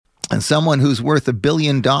And someone who's worth $1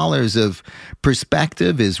 billion of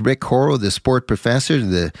perspective is Rick Horrow, the sport professor,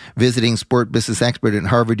 the visiting sport business expert at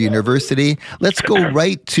Harvard University. Let's go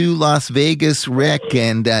right to Las Vegas, Rick,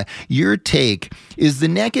 and your take. Is the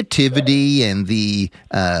negativity and the,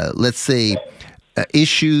 let's say,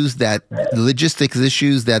 issues that, logistics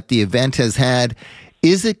issues that the event has had,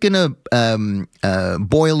 is it going to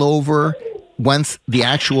boil over once the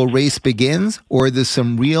actual race begins, or there's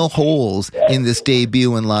some real holes in this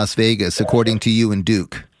debut in Las Vegas, according to you and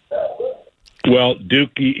Duke? Well,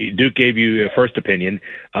 Duke gave you a first opinion.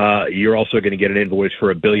 You're also going to get an invoice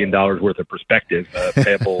for $1 billion worth of perspective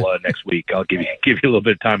payable next week. I'll give you a little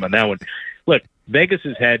bit of time on that one. Look, Vegas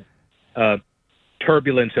has had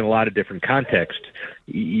turbulence in a lot of different contexts.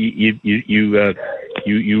 You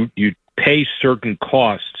pay certain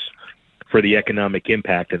costs for the economic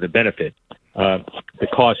impact of the benefit. The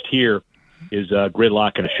cost here is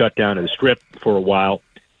gridlock and a shutdown of the Strip for a while.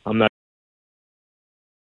 I'm not.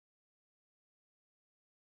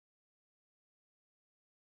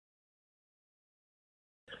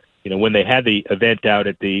 When they had the event out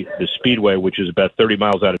at the Speedway, which is about 30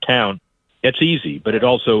 miles out of town, it's easy, but it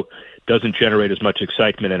also doesn't generate as much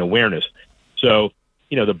excitement and awareness. So,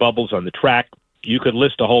 the bubbles on the track, you could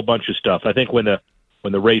list a whole bunch of stuff. I think when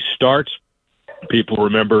the race starts, people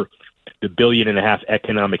remember the $1.5 billion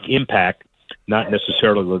economic impact, not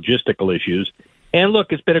necessarily logistical issues. And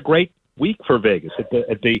look, it's been a great week for Vegas.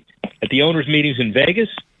 At the owners' meetings in Vegas,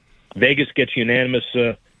 Vegas gets unanimous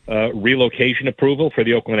relocation approval for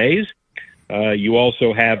the Oakland A's. You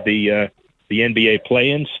also have the NBA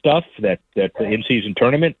play-in stuff, that the in-season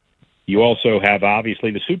tournament. You also have,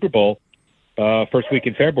 obviously, the Super Bowl first week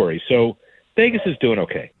in February. So Vegas is doing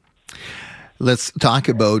okay. Let's talk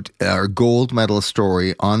about our gold medal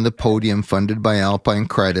story on the podium funded by Alpine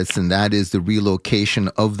Credits, and that is the relocation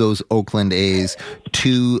of those Oakland A's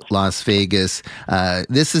to Las Vegas.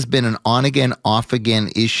 This has been an on-again,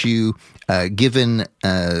 off-again issue given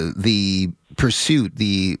the pursuit,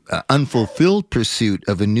 the unfulfilled pursuit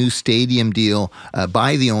of a new stadium deal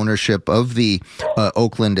by the ownership of the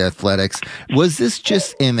Oakland Athletics. Was this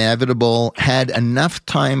just inevitable? Had enough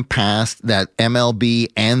time passed that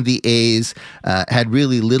MLB and the A's had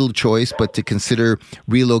really little choice but to consider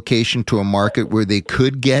relocation to a market where they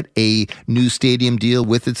could get a new stadium deal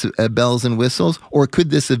with its bells and whistles? Or could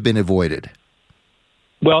this have been avoided?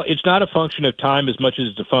 Well, it's not a function of time as much as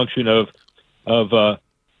it's a function of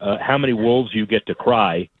how many wolves you get to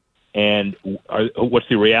cry, and what's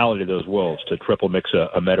the reality of those wolves, to triple mix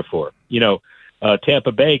a metaphor.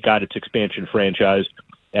 Tampa Bay got its expansion franchise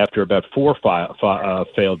after about four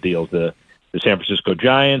failed deals. The San Francisco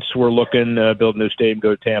Giants were looking to build a new stadium,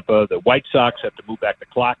 go to Tampa. The White Sox have to move back the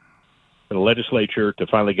clock to the legislature to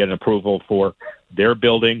finally get an approval for their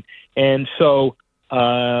building. And so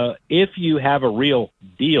if you have a real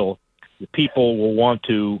deal, people will want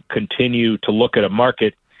to continue to look at a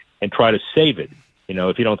market and try to save it.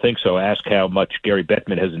 If you don't think so, ask how much Gary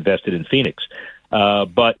Bettman has invested in Phoenix.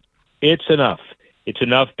 But it's enough. It's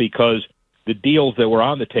enough because the deals that were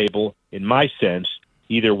on the table, in my sense,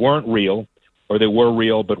 either weren't real or they were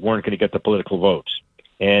real but weren't going to get the political votes.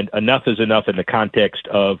 And enough is enough in the context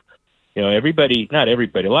of, everybody, not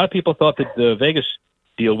everybody. A lot of people thought that the Vegas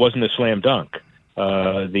deal wasn't a slam dunk.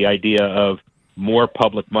 The idea of more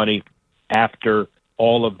public money after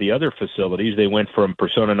all of the other facilities, they went from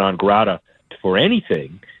persona non grata for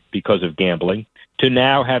anything because of gambling to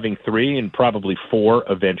now having 3 and probably 4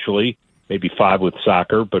 eventually, maybe 5 with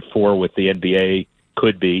soccer, but 4 with the NBA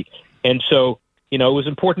could be. And so, it was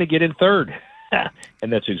important to get in third.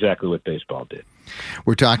 And that's exactly what baseball did.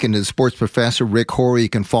 We're talking to the sports professor, Rick Horrow. You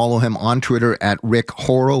can follow him on Twitter at Rick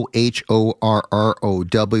Horrow,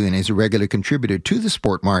 Horrow, and he's a regular contributor to the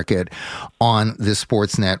Sport Market on the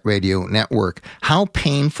Sportsnet radio network. How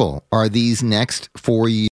painful are these next 4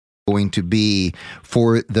 years going to be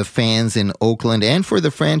for the fans in Oakland and for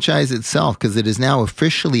the franchise itself? Because it is now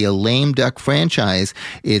officially a lame duck franchise.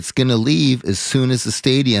 It's going to leave as soon as the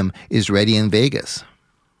stadium is ready in Vegas.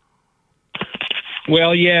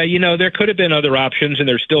 Well, yeah, there could have been other options, and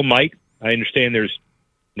there still might. I understand there's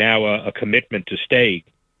now a commitment to stay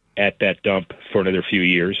at that dump for another few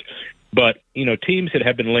years. But, teams that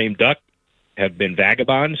have been lame duck have been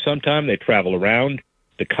vagabonds sometimes. They travel around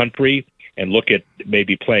the country and look at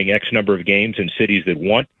maybe playing X number of games in cities that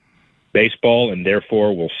want baseball and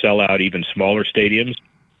therefore will sell out even smaller stadiums.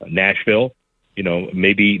 Nashville,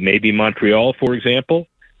 maybe Montreal, for example,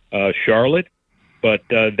 Charlotte. But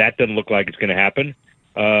that doesn't look like it's going to happen.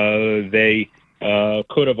 They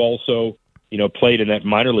could have also, played in that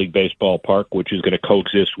minor league baseball park, which is going to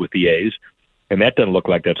coexist with the A's, and that doesn't look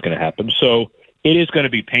like that's going to happen. So it is going to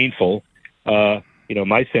be painful.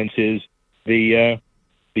 My sense is the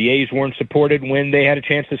A's weren't supported when they had a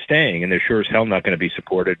chance of staying, and they're sure as hell not going to be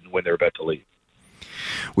supported when they're about to leave.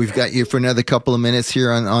 We've got you for another couple of minutes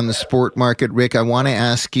here on the Sport Market. Rick, I want to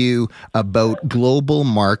ask you about global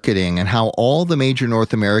marketing and how all the major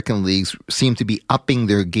North American leagues seem to be upping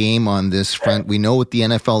their game on this front. We know what the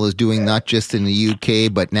NFL is doing, not just in the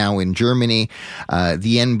UK, but now in Germany.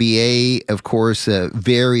 The NBA, of course,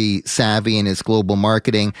 very savvy in its global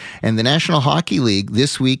marketing. And the National Hockey League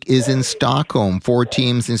this week is in Stockholm. 4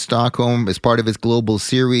 teams in Stockholm as part of its global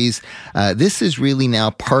series. This is really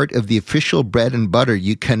now part of the official bread and butter.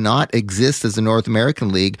 You cannot exist as a North American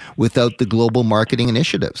league without the global marketing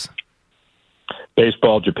initiatives.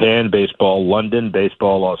 Baseball Japan, baseball London,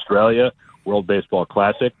 baseball Australia, World Baseball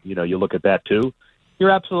Classic. You look at that too.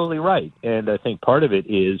 You're absolutely right. And I think part of it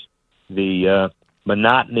is the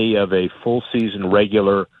monotony of a full season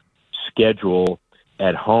regular schedule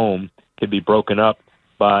at home can be broken up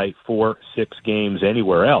by 4-6 games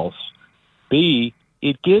anywhere else. B,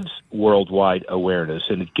 it gives worldwide awareness,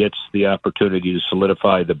 and it gets the opportunity to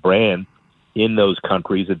solidify the brand in those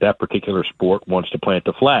countries that particular sport wants to plant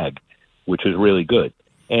the flag, which is really good.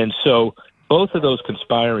 And so both of those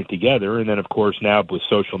conspiring together, and then, of course, now with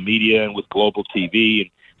social media and with global TV and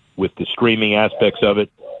with the streaming aspects of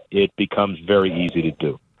it, it becomes very easy to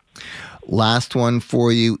do. Last one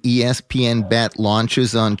for you. ESPN Bet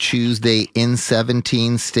launches on Tuesday in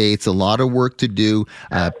 17 states. A lot of work to do.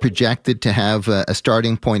 Projected to have a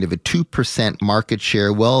starting point of a 2% market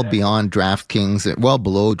share, well beyond DraftKings, well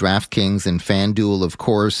below DraftKings and FanDuel, of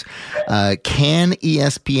course. Can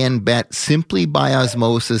ESPN Bet, simply by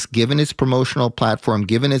osmosis, given its promotional platform,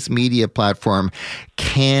 given its media platform,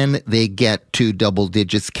 can they get to double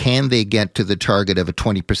digits? Can they get to the target of a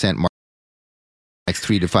 20% market? Next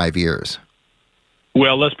 3 to 5 years?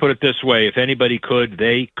 Well, let's put it this way. If anybody could,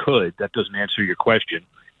 they could. That doesn't answer your question.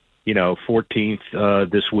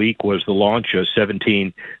 14th this week was the launch.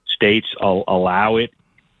 17 states allow it.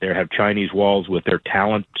 They have Chinese walls with their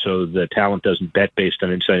talent, so the talent doesn't bet based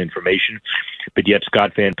on inside information. But yet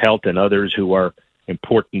Scott Van Pelt and others who are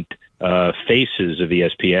important faces of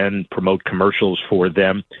ESPN promote commercials for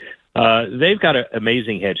them. They've got an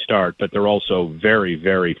amazing head start, but they're also very,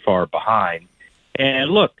 very far behind.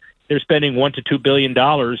 And look, they're spending $1 to $2 billion to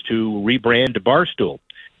rebrand to Barstool.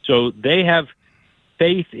 So they have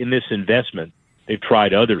faith in this investment. They've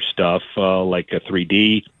tried other stuff like a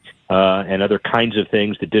 3D and other kinds of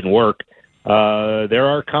things that didn't work. There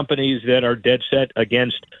are companies that are dead set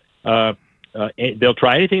against. They'll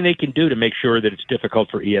try anything they can do to make sure that it's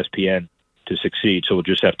difficult for ESPN to succeed. So we'll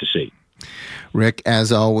just have to see. Rick,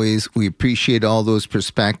 as always, we appreciate all those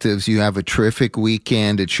perspectives. You have a terrific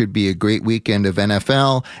weekend. It should be a great weekend of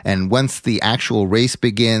NFL. And once the actual race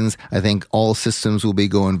begins, I think all systems will be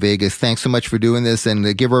going Vegas. Thanks so much for doing this,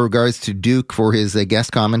 and give our regards to Duke for his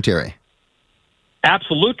guest commentary.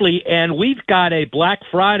 Absolutely. And we've got a Black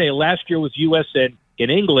Friday. Last year was U.S. in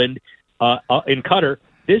England, in Qatar.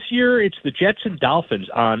 This year, it's the Jets and Dolphins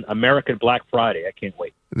on American Black Friday. I can't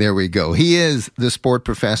wait. There we go. He is the sport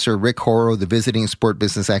professor, Rick Horrow, the visiting sport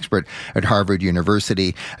business expert at Harvard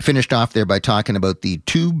University. I finished off there by talking about the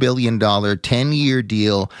 $2 billion 10-year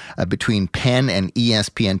deal between Penn and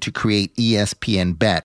ESPN to create ESPN Bet.